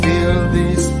Fill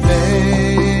this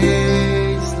place,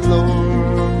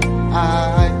 Lord,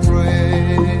 I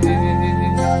pray.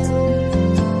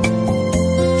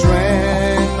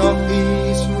 Trend of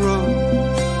Israel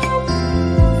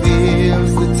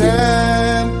fills the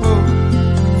temple.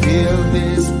 Fill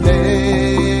this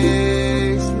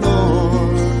place,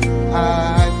 Lord, I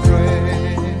pray.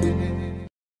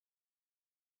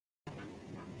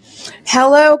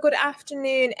 Hello, good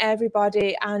afternoon,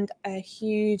 everybody, and a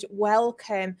huge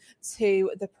welcome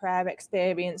to the prayer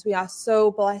experience. We are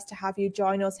so blessed to have you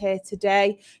join us here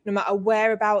today. No matter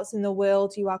whereabouts in the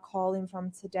world you are calling from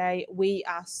today, we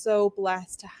are so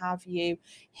blessed to have you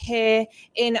here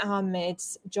in our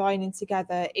midst, joining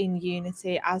together in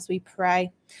unity as we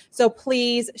pray. So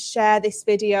please share this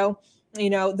video. You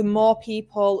know, the more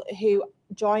people who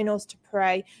join us to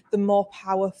pray, the more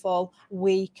powerful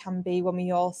we can be when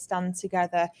we all stand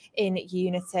together in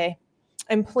unity.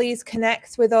 And please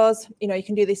connect with us. You know, you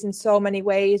can do this in so many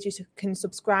ways. You can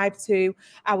subscribe to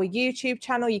our YouTube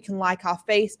channel. You can like our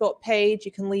Facebook page.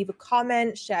 You can leave a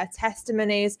comment, share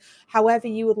testimonies, however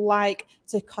you would like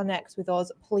to connect with us,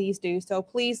 please do so.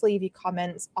 Please leave your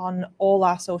comments on all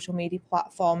our social media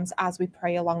platforms as we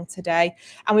pray along today.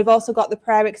 And we've also got the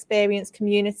Prayer Experience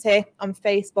community on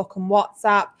Facebook and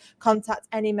WhatsApp. Contact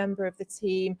any member of the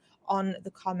team on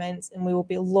the comments and we will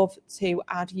be love to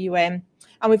add you in.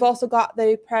 And we've also got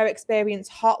the Prayer Experience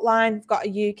hotline. We've got a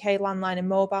UK landline and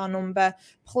mobile number.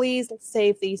 Please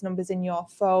save these numbers in your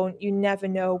phone. You never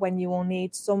know when you will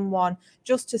need someone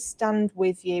just to stand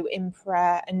with you in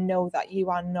prayer and know that you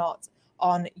are not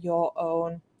on your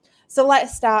own. So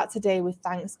let's start today with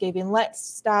thanksgiving. Let's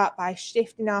start by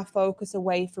shifting our focus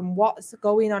away from what's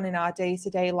going on in our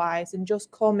day-to-day lives and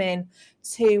just come in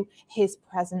to his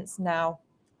presence now.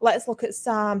 Let's look at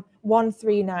Psalm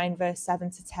 139, verse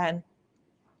 7 to 10.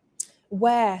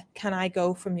 Where can I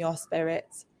go from your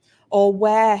spirit? Or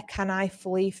where can I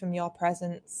flee from your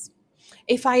presence?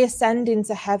 If I ascend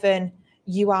into heaven,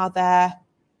 you are there.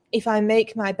 If I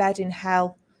make my bed in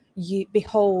hell,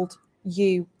 behold,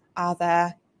 you are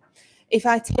there. If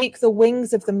I take the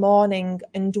wings of the morning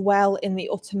and dwell in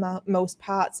the uttermost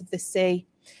parts of the sea,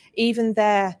 even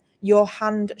there your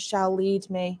hand shall lead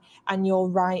me and your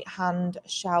right hand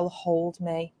shall hold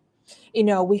me. You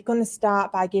know, we're going to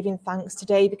start by giving thanks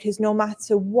today because no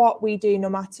matter what we do, no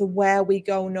matter where we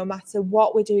go, no matter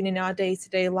what we're doing in our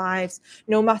day-to-day lives,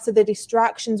 no matter the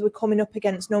distractions we're coming up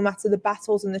against, no matter the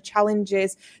battles and the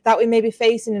challenges that we may be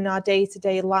facing in our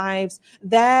day-to-day lives,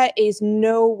 there is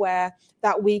nowhere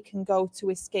that we can go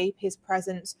to escape his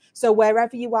presence. So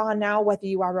wherever you are now, whether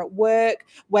you are at work,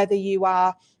 whether you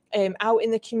are out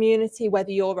in the community,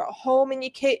 whether you're at home in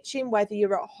your kitchen, whether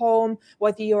you're at home,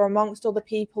 whether you're amongst other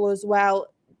people as well,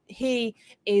 he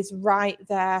is right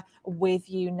there with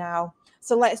you now.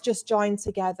 So let's just join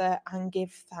together and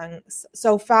give thanks.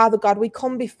 So Father God, we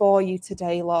come before you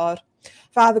today, Lord.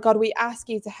 Father God, we ask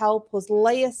you to help us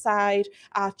lay aside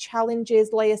our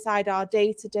challenges, lay aside our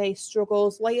day-to-day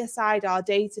struggles, lay aside our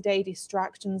day-to-day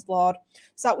distractions, Lord,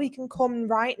 so that we can come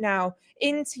right now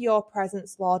into your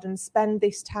presence, Lord, and spend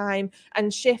this time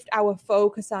and shift our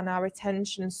focus and our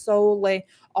attention solely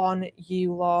on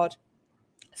you, Lord.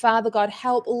 Father God,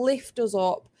 help lift us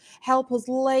up. Help us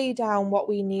lay down what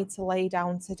we need to lay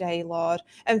down today, Lord.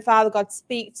 And Father God,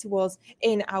 speak to us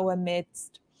in our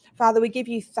midst. Father, we give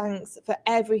you thanks for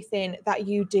everything that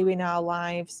you do in our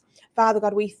lives. Father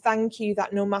God, we thank you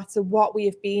that no matter what we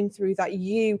have been through, that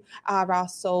you are our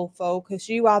sole focus.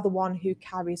 You are the one who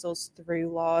carries us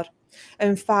through, Lord.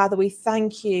 And Father, we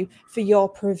thank you for your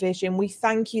provision. We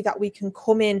thank you that we can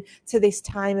come in to this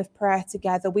time of prayer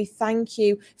together. We thank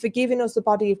you for giving us the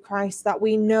body of Christ, that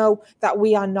we know that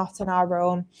we are not on our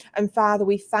own. And Father,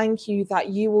 we thank you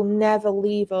that you will never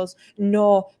leave us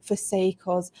nor forsake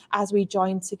us as we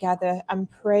join together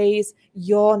and praise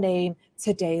your name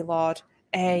today, Lord.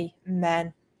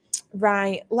 Amen.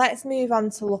 Right, let's move on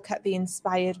to look at the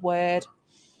inspired word.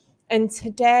 And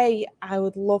today I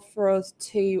would love for us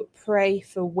to pray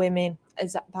for women,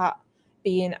 as that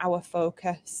being our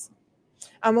focus.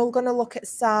 And we're going to look at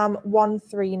Psalm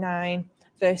 139,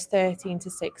 verse 13 to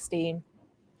 16.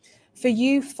 For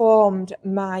you formed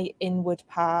my inward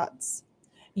parts.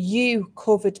 You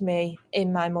covered me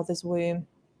in my mother's womb.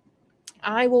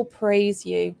 I will praise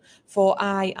you, for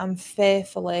I am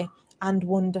fearfully and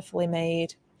wonderfully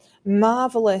made.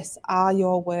 Marvelous are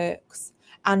your works,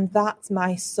 and that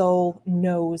my soul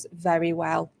knows very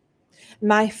well.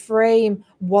 My frame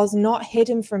was not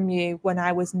hidden from you when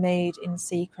I was made in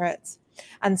secret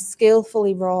and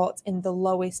skillfully wrought in the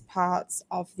lowest parts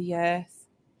of the earth.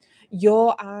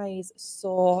 Your eyes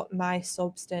saw my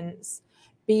substance,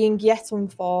 being yet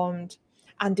unformed,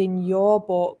 and in your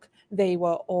book they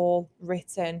were all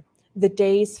written. The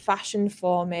days fashioned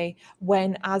for me,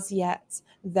 when as yet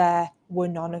there were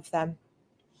none of them.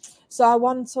 So I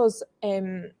want us,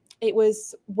 it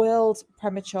was World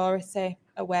Prematurity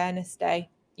Awareness Day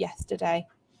yesterday.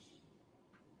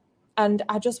 And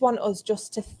I just want us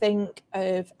just to think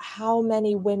of how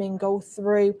many women go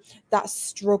through that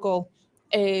struggle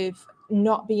of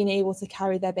not being able to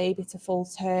carry their baby to full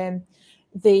term,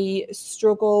 the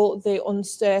struggle, the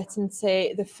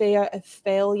uncertainty, the fear of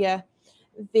failure,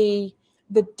 the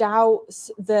doubts,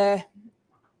 the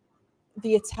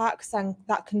attacks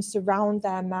that can surround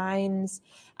their minds,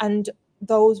 and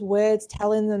those words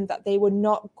telling them that they were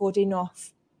not good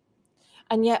enough.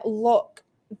 And yet, look,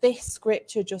 this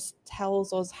scripture just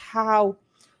tells us how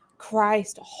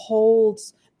Christ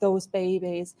holds those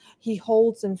babies. He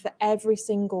holds them for every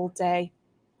single day.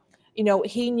 You know,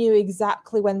 he knew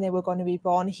exactly when they were going to be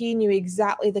born. He knew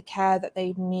exactly the care that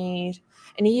they'd need.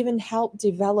 And he even helped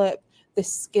develop the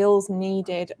skills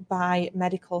needed by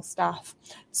medical staff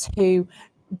to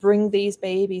bring these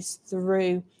babies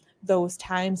through those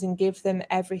times and give them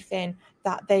everything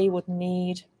that they would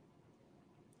need.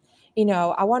 You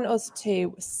know, I want us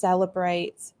to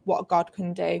celebrate what God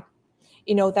can do.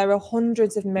 You know, there are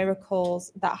hundreds of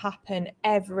miracles that happen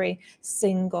every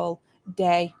single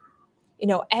day. You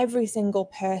know, every single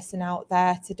person out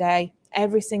there today,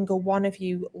 every single one of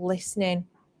you listening,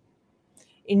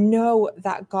 you know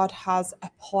that God has a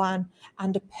plan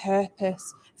and a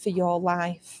purpose for your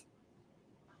life.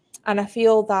 And I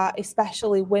feel that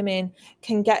especially women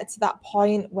can get to that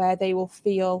point where they will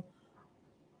feel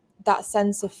that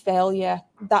sense of failure,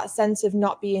 that sense of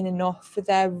not being enough for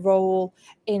their role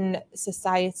in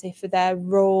society, for their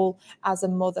role as a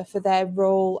mother, for their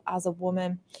role as a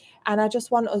woman. And I just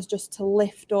want us just to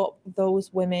lift up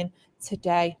those women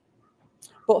today.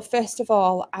 But first of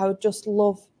all, I would just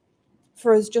love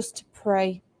for us just to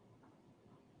pray.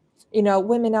 You know,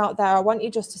 women out there, I want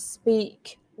you just to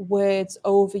speak words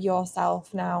over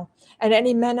yourself now. And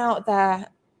any men out there,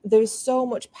 there's so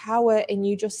much power in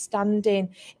you just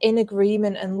standing in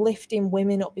agreement and lifting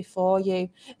women up before you,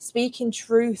 speaking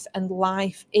truth and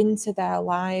life into their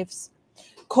lives,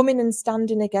 coming and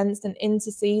standing against and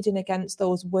interceding against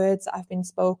those words that have been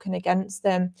spoken against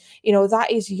them. You know, that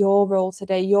is your role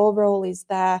today. Your role is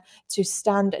there to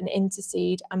stand and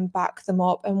intercede and back them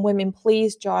up. And women,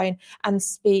 please join and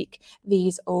speak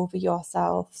these over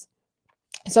yourselves.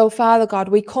 So, Father God,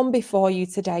 we come before you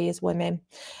today as women.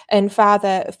 And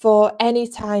Father, for any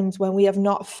times when we have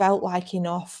not felt like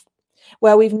enough,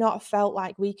 where we've not felt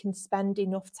like we can spend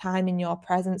enough time in your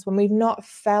presence, when we've not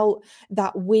felt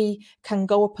that we can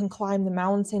go up and climb the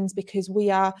mountains because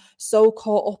we are so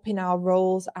caught up in our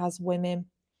roles as women.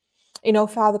 You know,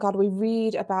 Father God, we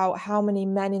read about how many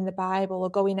men in the Bible are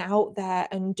going out there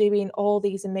and doing all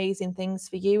these amazing things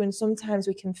for you. And sometimes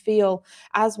we can feel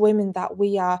as women that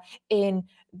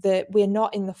we're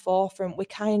not in the forefront. We're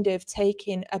kind of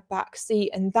taking a back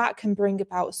seat, and that can bring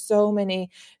about so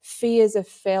many fears of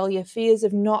failure, fears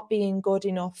of not being good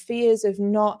enough, fears of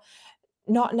not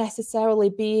necessarily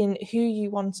being who you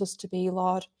want us to be,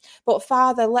 Lord. But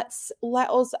Father, let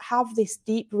us have this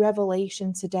deep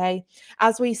revelation today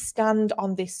as we stand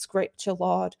on this scripture,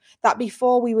 Lord, that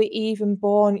before we were even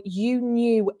born, you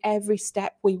knew every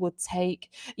step we would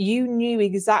take. You knew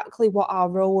exactly what our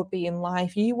role would be in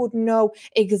life. You would know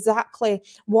exactly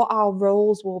what our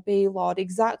roles will be, Lord,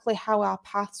 exactly how our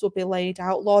paths will be laid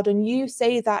out, Lord. And you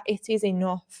say that it is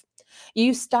enough.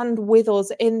 You stand with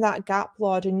us in that gap,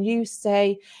 Lord, and you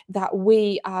say that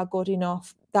we are good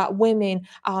enough, that women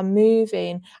are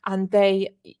moving and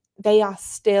they are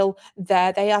still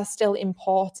there. They are still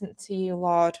important to you,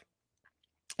 Lord.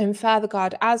 And Father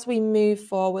God, as we move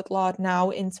forward, Lord, now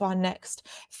into our next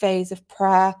phase of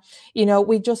prayer, you know,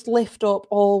 we just lift up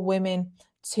all women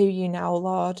to you now,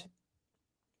 Lord.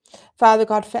 Father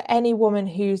God, for any woman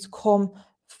who's come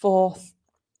forth,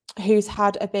 who's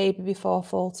had a baby before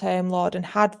full term, Lord, and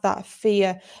had that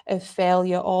fear of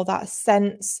failure or that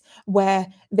sense where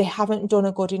they haven't done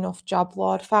a good enough job,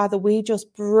 Lord. Father, we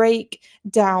just break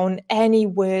down any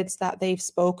words that they've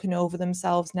spoken over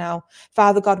themselves now.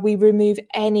 Father God, we remove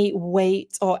any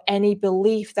weight or any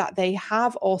belief that they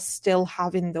have or still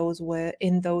have in those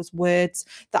words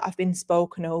that have been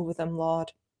spoken over them,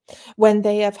 Lord. When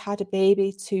they have had a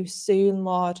baby too soon,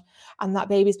 Lord, and that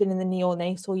baby's been in the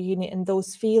neonatal unit, and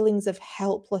those feelings of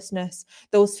helplessness,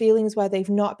 those feelings where they've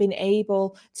not been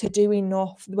able to do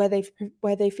enough, where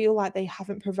they feel like they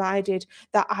haven't provided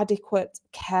that adequate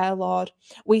care, Lord.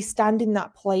 We stand in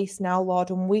that place now, Lord,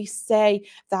 and we say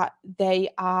that they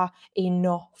are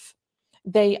enough.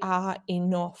 They are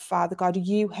enough, Father God.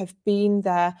 You have been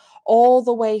there all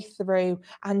the way through,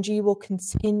 and you will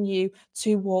continue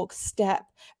to walk step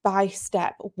by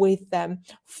step with them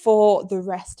for the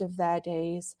rest of their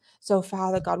days. So,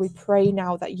 Father God, we pray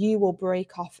now that you will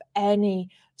break off any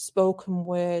spoken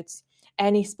words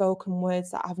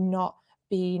that have not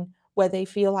been, where they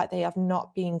feel like they have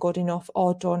not been good enough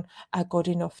or done a good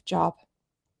enough job.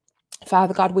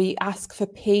 Father God, we ask for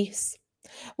peace.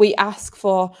 We ask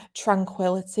for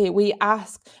tranquility. We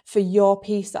ask for your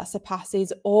peace that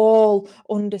surpasses all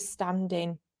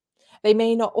understanding. They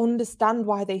may not understand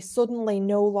why they suddenly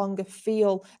no longer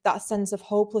feel that sense of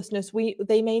hopelessness.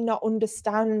 They may not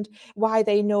understand why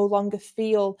they no longer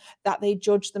feel that they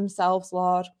judge themselves,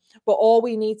 Lord. But all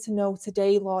we need to know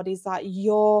today, Lord, is that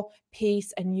your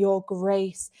peace and your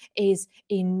grace is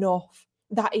enough.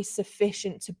 That is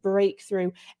sufficient to break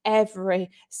through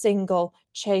every single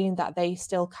chain that they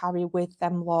still carry with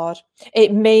them, Lord.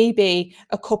 It may be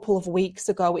a couple of weeks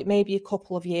ago, it may be a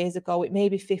couple of years ago, it may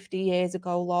be 50 years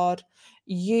ago, Lord.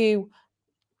 You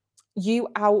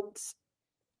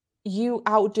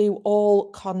outdo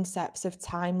all concepts of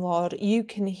time, Lord. You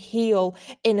can heal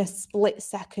in a split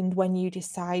second when you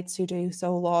decide to do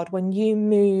so, Lord. When you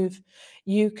move,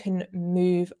 you can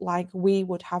move like we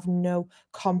would have no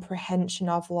comprehension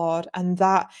of, Lord. And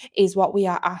that is what we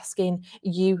are asking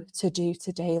you to do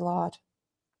today, Lord.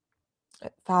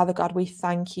 Father God, we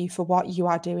thank you for what you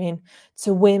are doing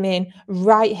to women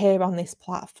right here on this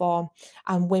platform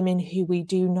and women who we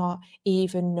do not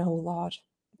even know, Lord.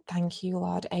 Thank you,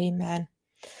 Lord. Amen.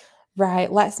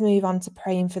 Right, let's move on to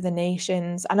praying for the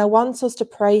nations. And I want us to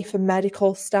pray for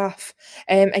medical staff,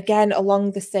 again,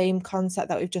 along the same concept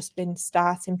that we've just been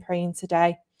starting praying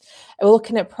today. We're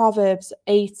looking at Proverbs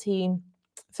 18,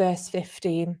 verse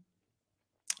 15.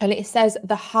 And it says,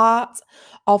 the heart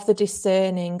of the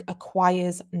discerning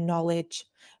acquires knowledge,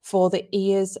 for the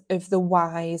ears of the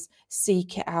wise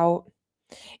seek it out.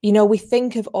 You know, we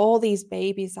think of all these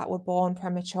babies that were born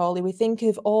prematurely. We think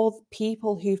of all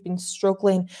people who've been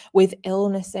struggling with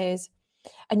illnesses.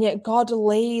 And yet God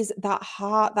lays that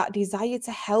heart, that desire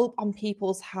to help on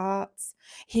people's hearts.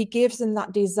 He gives them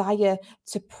that desire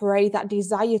to pray, that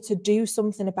desire to do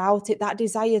something about it, that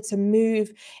desire to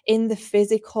move in the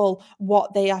physical,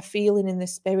 what they are feeling in the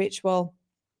spiritual.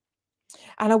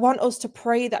 And I want us to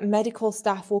pray that medical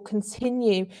staff will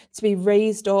continue to be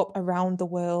raised up around the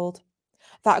world,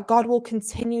 that God will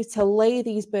continue to lay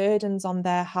these burdens on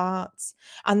their hearts,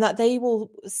 and that they will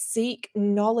seek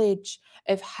knowledge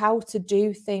of how to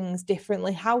do things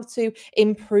differently, how to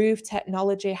improve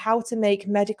technology, how to make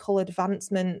medical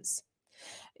advancements.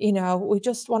 You know, we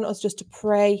just want us just to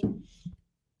pray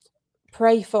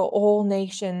for all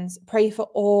nations, pray for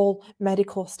all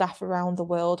medical staff around the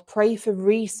world, pray for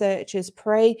researchers,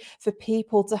 pray for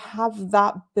people to have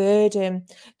that burden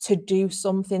to do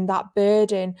something, that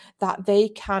burden that they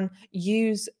can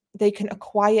use, they can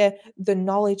acquire the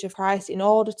knowledge of Christ in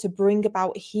order to bring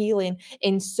about healing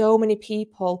in so many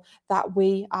people that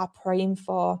we are praying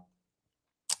for.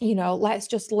 You know, let's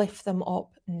just lift them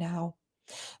up now.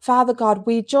 Father God,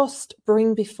 we just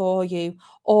bring before you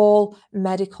all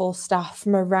medical staff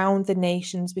from around the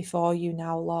nations before you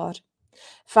now, Lord.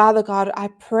 Father God, I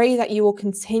pray that you will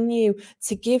continue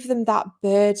to give them that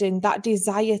burden, that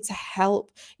desire to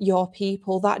help your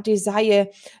people, that desire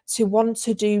to want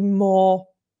to do more.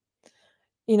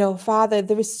 You know, Father,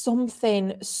 there is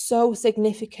something so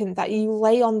significant that you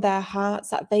lay on their hearts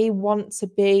that they want to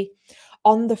be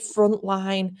on the front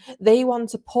line. They want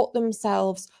to put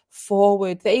themselves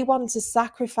forward. They want to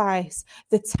sacrifice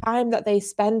the time that they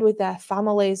spend with their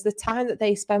families, the time that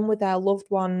they spend with their loved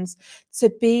ones,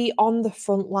 to be on the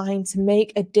front line, to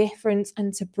make a difference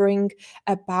and to bring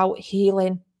about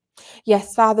healing.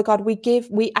 Yes, Father God,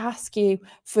 we ask you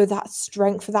for that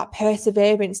strength, for that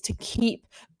perseverance to keep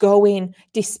going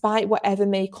despite whatever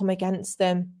may come against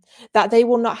them, that they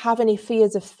will not have any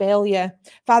fears of failure.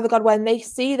 Father God, when they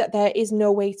see that there is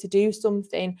no way to do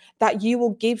something, that you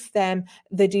will give them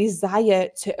the desire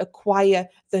to acquire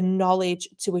the knowledge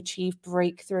to achieve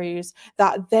breakthroughs,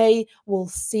 that they will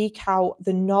seek out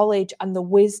the knowledge and the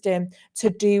wisdom to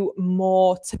do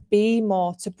more, to be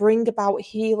more, to bring about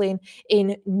healing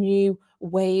in new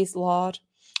ways, Lord.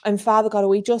 And Father God,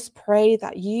 we just pray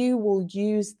that you will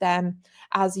use them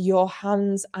as your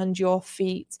hands and your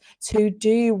feet to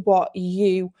do what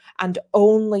you and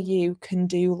only you can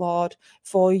do, Lord.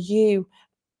 For you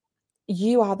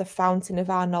are the fountain of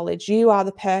our knowledge. You are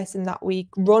the person that we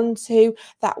run to,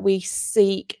 that we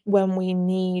seek when we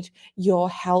need your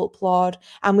help, Lord.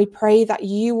 And we pray that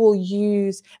you will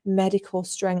use medical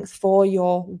strength for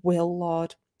your will,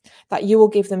 Lord. that you will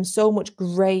give them so much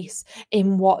grace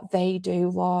in what they do,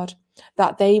 Lord,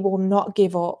 that they will not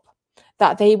give up,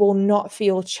 that they will not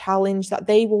feel challenged, that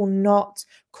they will not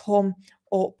come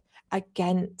up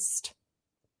against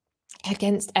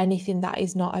anything that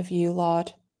is not of you,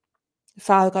 Lord.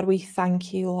 Father God, we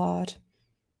thank you, Lord.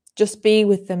 Just be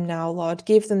with them now, Lord.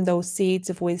 Give them those seeds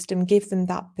of wisdom. Give them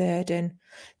that burden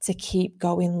to keep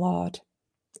going, Lord.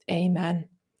 Amen.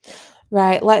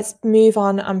 Right, let's move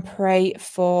on and pray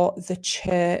for the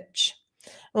church.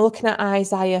 We're looking at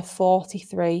Isaiah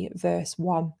 43, verse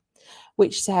 1,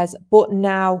 which says, "But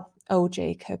now, O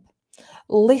Jacob,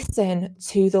 listen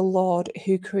to the Lord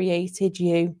who created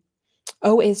you.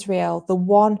 O Israel, the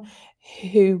one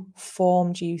who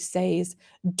formed you says,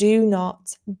 do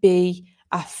not be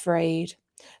afraid,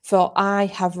 for I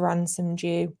have ransomed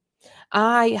you.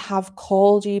 I have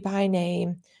called you by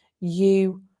name.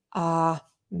 You are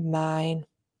mine."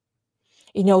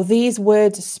 You know, these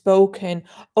words are spoken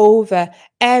over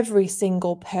every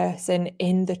single person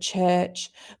in the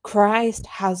church. Christ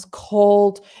has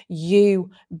called you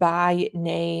by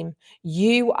name.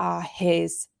 You are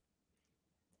his.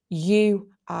 You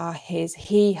are his.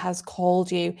 He has called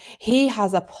you. He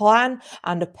has a plan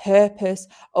and a purpose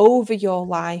over your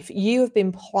life. You have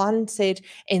been planted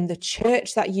in the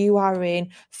church that you are in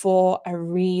for a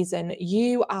reason.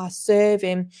 You are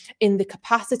serving in the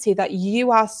capacity that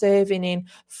you are serving in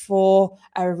for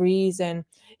a reason.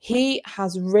 He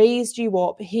has raised you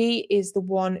up. He is the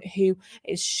one who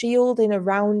is shielding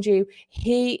around you.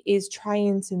 He is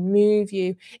trying to move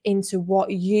you into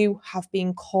what you have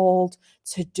been called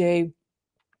to do.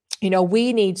 You know,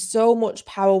 we need so much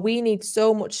power. We need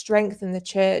so much strength in the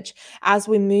church as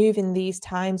we move in these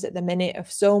times at the minute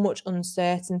of so much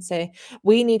uncertainty.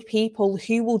 We need people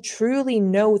who will truly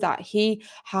know that he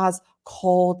has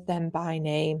called them by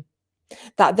name,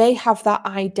 that they have that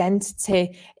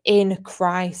identity in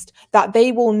Christ, that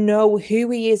they will know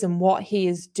who he is and what he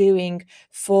is doing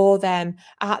for them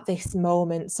at this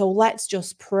moment. So let's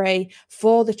just pray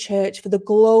for the church, for the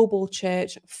global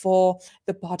church, for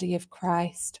the body of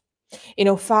Christ. You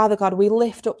know, Father God, we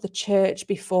lift up the church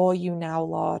before you now,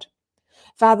 Lord.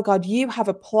 Father God, you have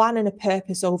a plan and a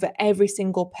purpose over every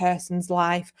single person's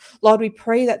life. Lord, we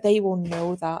pray that they will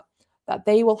know that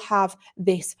they will have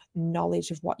this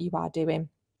knowledge of what you are doing.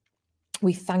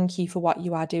 We thank you for what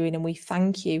you are doing, and we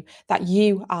thank you that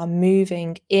you are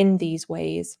moving in these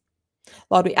ways.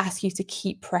 Lord, we ask you to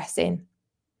keep pressing,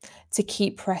 to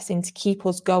keep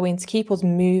us going, to keep us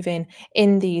moving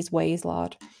in these ways,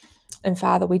 Lord. And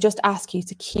Father, we just ask you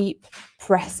to keep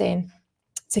pressing,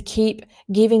 to keep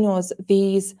giving us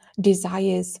these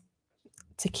desires,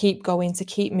 to keep going, to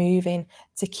keep moving,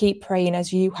 to keep praying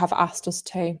as you have asked us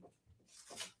to.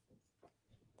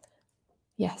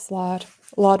 Yes, Lord.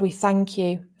 Lord, we thank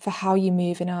you for how you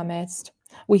move in our midst.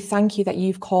 We thank you that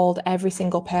you've called every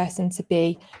single person to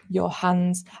be your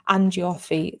hands and your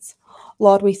feet.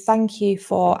 Lord, we thank you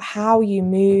for how you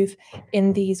move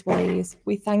in these ways.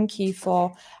 We thank you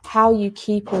for how you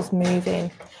keep us moving.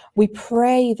 We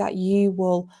pray that you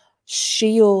will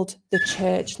shield the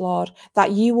church, Lord,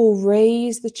 that you will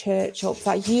raise the church up,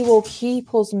 that you will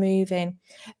keep us moving,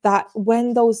 that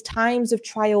when those times of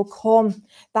trial come,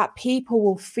 that people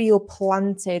will feel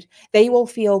planted, they will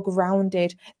feel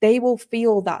grounded, they will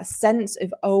feel that sense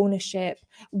of ownership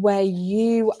where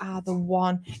you are the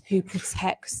one who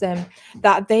protects them,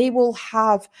 that they will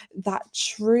have that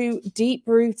true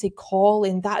deep-rooted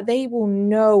calling, that they will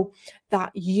know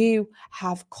that you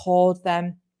have called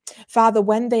them. Father,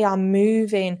 when they are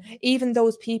moving, even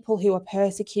those people who are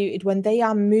persecuted, when they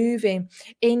are moving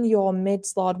in your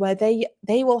midst, Lord, where they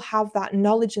will have that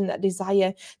knowledge and that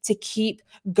desire to keep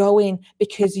going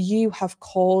because you have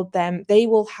called them. They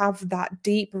will have that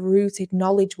deep-rooted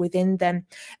knowledge within them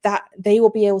that they will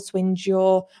be able to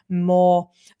endure more,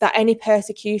 that any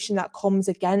persecution that comes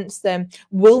against them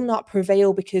will not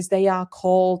prevail because they are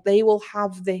called. They will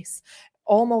have this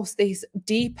almost this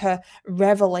deeper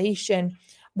revelation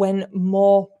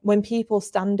when people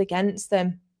stand against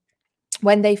them,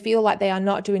 when they feel like they are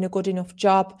not doing a good enough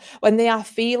job, when they are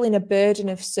feeling a burden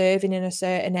of serving in a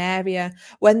certain area,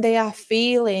 when they are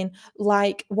feeling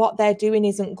like what they're doing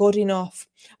isn't good enough,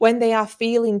 when they are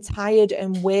feeling tired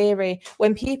and weary,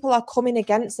 when people are coming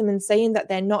against them and saying that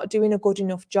they're not doing a good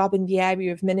enough job in the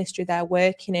area of ministry they're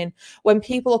working in, when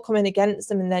people are coming against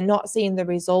them and they're not seeing the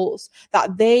results,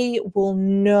 that they will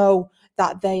know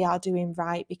that they are doing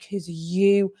right because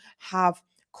you have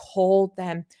called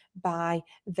them by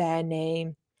their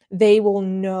name. They will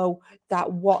know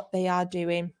that what they are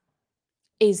doing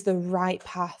is the right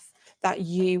path, that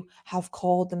you have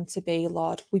called them to be,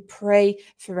 Lord. We pray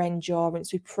for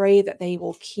endurance. We pray that they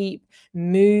will keep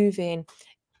moving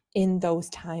in those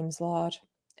times, Lord.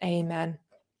 Amen.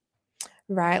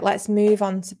 Right, let's move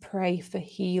on to pray for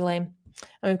healing.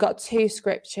 And we've got two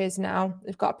scriptures now.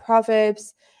 We've got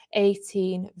Proverbs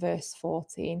 18, verse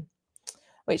 14,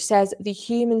 which says, the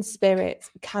human spirit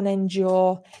can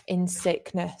endure in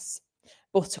sickness,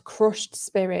 but a crushed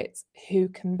spirit who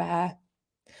can bear?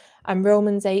 And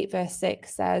Romans 8, verse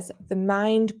 6 says, the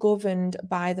mind governed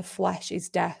by the flesh is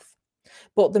death,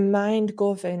 but the mind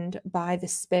governed by the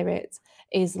Spirit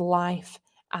is life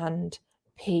and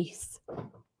peace.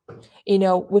 You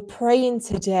know, we're praying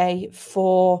today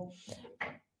for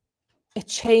a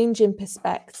change in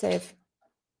perspective.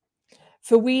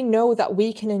 For we know that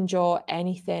we can endure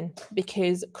anything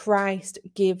because Christ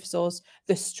gives us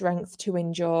the strength to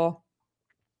endure.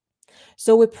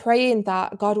 So we're praying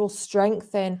that God will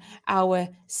strengthen our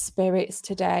spirits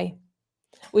today.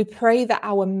 We pray that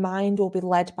our mind will be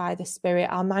led by the Spirit.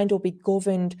 Our mind will be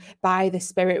governed by the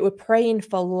Spirit. We're praying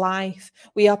for life.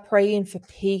 We are praying for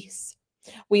peace.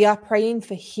 We are praying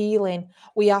for healing.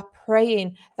 We are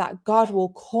praying that God will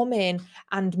come in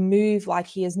and move like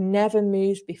he has never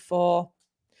moved before.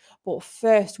 But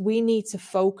first, we need to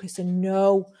focus and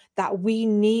know that we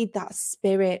need that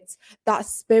spirit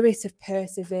of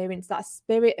perseverance, that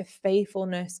spirit of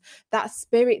faithfulness, that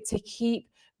spirit to keep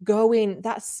going,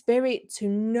 that spirit to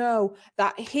know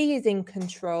that he is in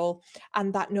control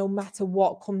and that no matter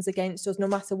what comes against us, no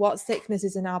matter what sickness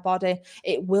is in our body,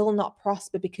 it will not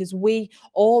prosper because we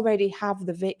already have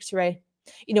the victory.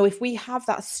 You know, if we have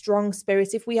that strong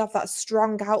spirit, if we have that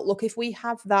strong outlook, if we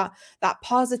have that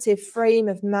positive frame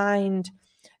of mind,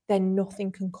 then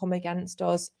nothing can come against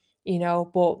us. You know,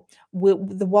 but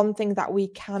the one thing that we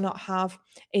cannot have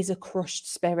is a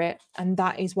crushed spirit. And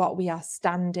that is what we are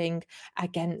standing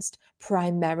against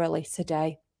primarily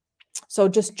today. So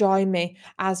just join me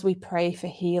as we pray for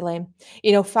healing.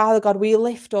 You know, Father God, we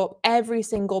lift up every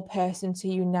single person to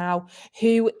you now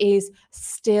who is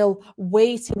still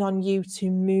waiting on you to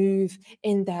move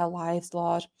in their lives,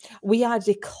 Lord. We are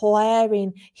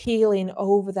declaring healing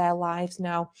over their lives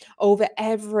now, over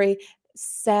every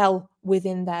cell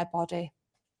within their body,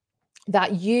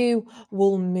 that you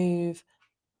will move,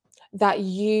 that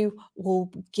you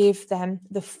will give them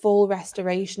the full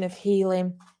restoration of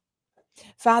healing.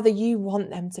 Father, you want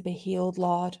them to be healed,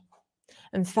 Lord.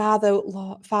 And Father,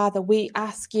 we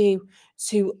ask you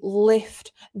to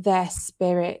lift their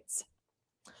spirits,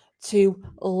 to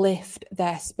lift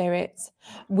their spirits.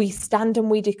 We stand and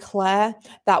we declare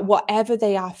that whatever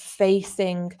they are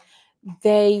facing,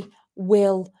 they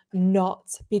will not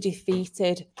be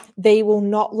defeated. They will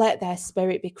not let their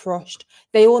spirit be crushed.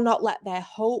 They will not let their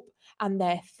hope and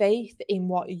their faith in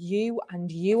what you and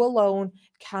you alone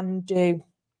can do.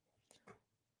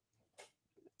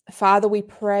 Father, we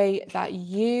pray that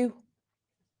you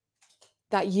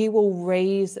will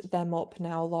raise them up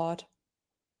now, Lord.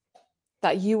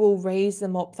 That you will raise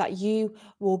them up, that you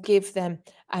will give them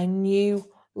a new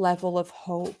level of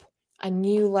hope, a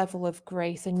new level of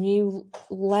grace, a new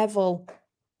level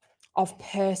of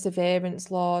perseverance,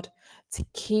 Lord, to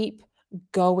keep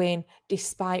going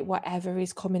despite whatever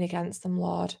is coming against them,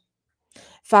 Lord.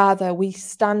 Father, we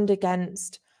stand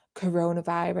against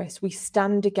coronavirus, we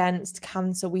stand against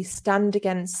cancer, we stand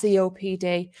against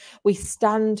COPD, we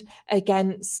stand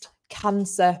against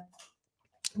cancer,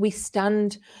 we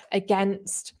stand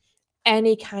against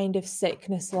any kind of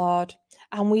sickness, Lord,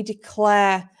 and we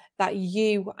declare that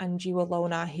you and you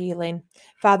alone are healing.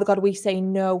 Father God, we say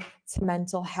no to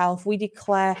mental health. We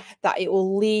declare that it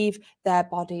will leave their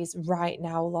bodies right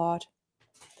now, Lord.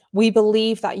 We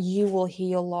believe that you will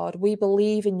heal, Lord. We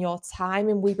believe in your time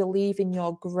and we believe in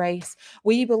your grace.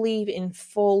 We believe in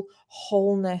full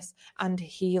wholeness and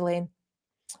healing.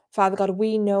 Father God,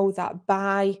 we know that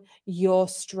by your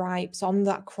stripes on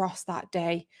that cross that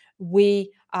day,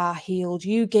 we are healed.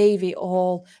 You gave it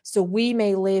all so we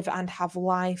may live and have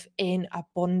life in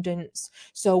abundance.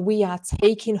 So we are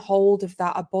taking hold of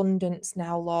that abundance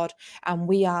now, Lord, and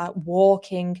we are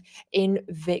walking in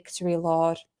victory,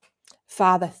 Lord.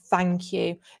 Father, thank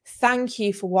you. Thank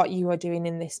you for what you are doing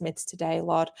in this midst today,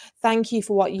 Lord. Thank you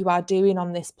for what you are doing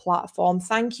on this platform.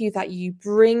 Thank you that you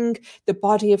bring the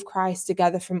body of Christ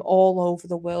together from all over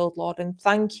the world, Lord. And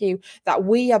thank you that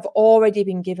we have already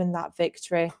been given that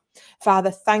victory.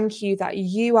 Father, thank you that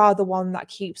you are the one that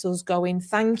keeps us going.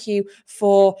 Thank you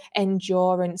for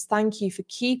endurance. Thank you for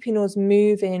keeping us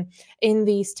moving in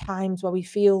these times where we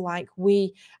feel like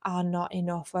we are not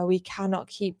enough, where we cannot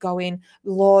keep going.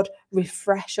 Lord,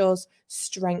 refresh us,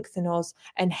 strengthen us,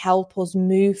 and help us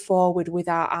move forward with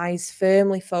our eyes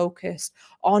firmly focused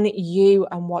on you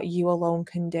and what you alone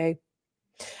can do.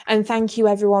 And thank you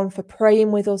everyone for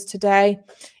praying with us today.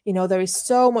 You know, there is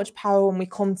so much power when we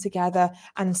come together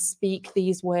and speak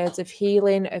these words of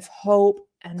healing, of hope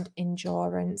and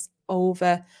endurance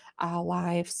over our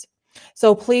lives.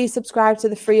 So please subscribe to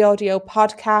the free audio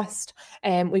podcast.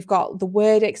 We've got the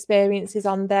word experiences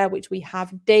on there, which we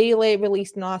have daily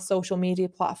released on our social media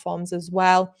platforms as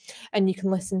well. And you can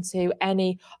listen to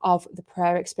any of the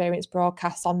prayer experience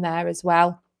broadcasts on there as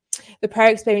well. The prayer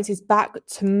experience is back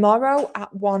tomorrow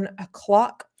at 1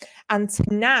 o'clock. And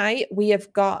tonight we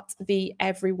have got the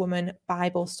Every Woman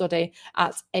Bible study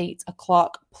at 8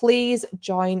 o'clock. Please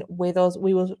join with us.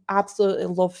 We will absolutely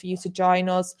love for you to join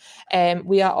us.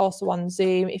 We are also on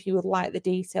Zoom. If you would like the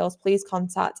details, please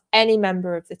contact any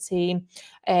member of the team.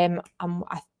 I'm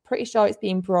pretty sure it's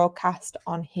being broadcast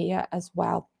on here as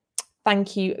well.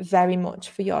 Thank you very much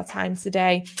for your time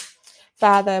today.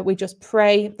 Father, we just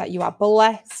pray that you are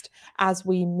blessed as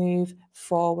we move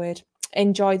forward.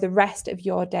 Enjoy the rest of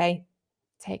your day.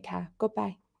 Take care.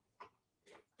 Goodbye.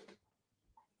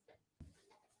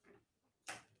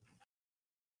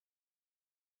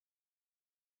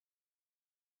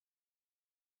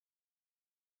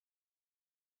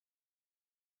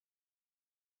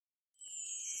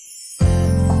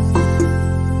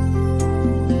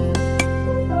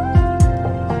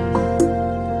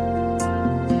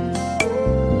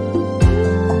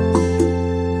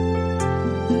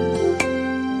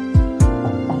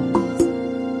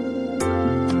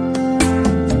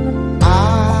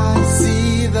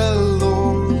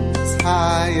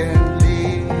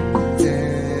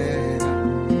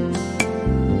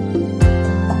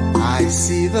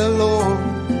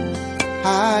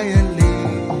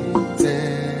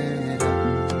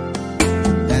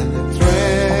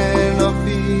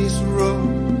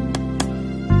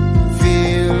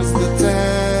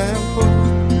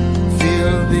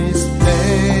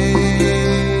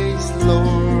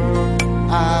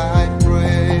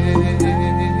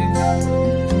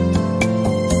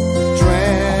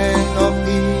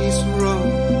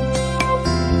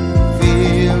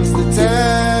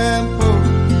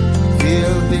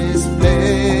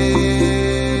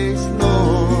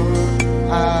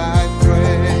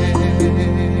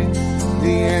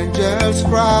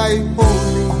 Cry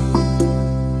holy,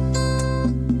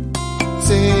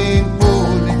 sing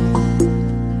holy.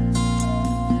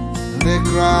 They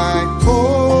cry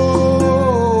holy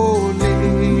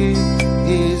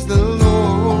is the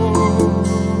Lord.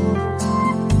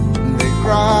 They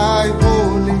cry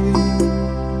holy.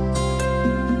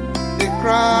 They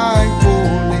cry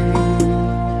holy.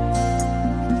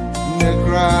 They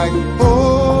cry holy.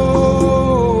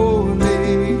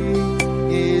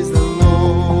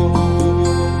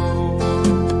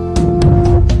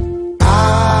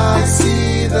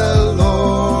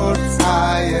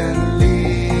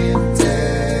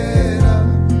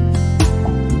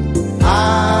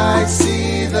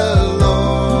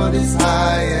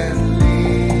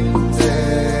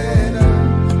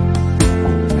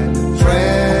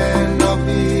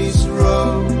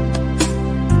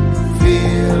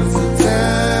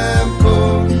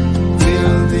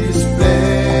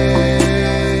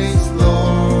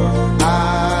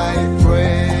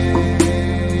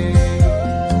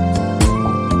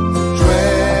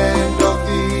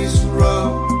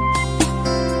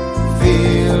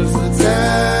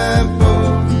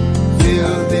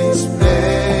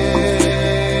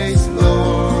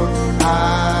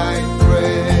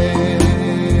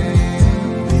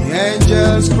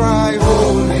 Cry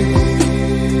holy,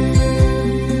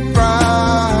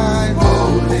 cry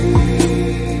holy.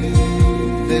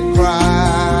 They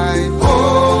cry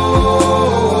holy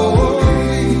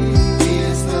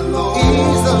is the Lord.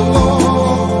 Is the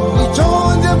Lord. We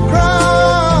join them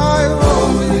cry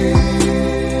holy.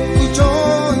 We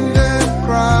join them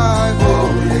cry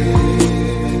holy.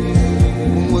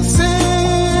 We'll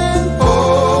sing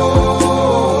holy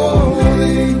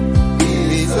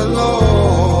is the Lord.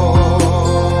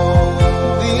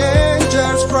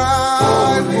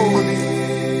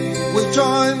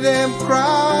 Join them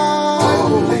cry.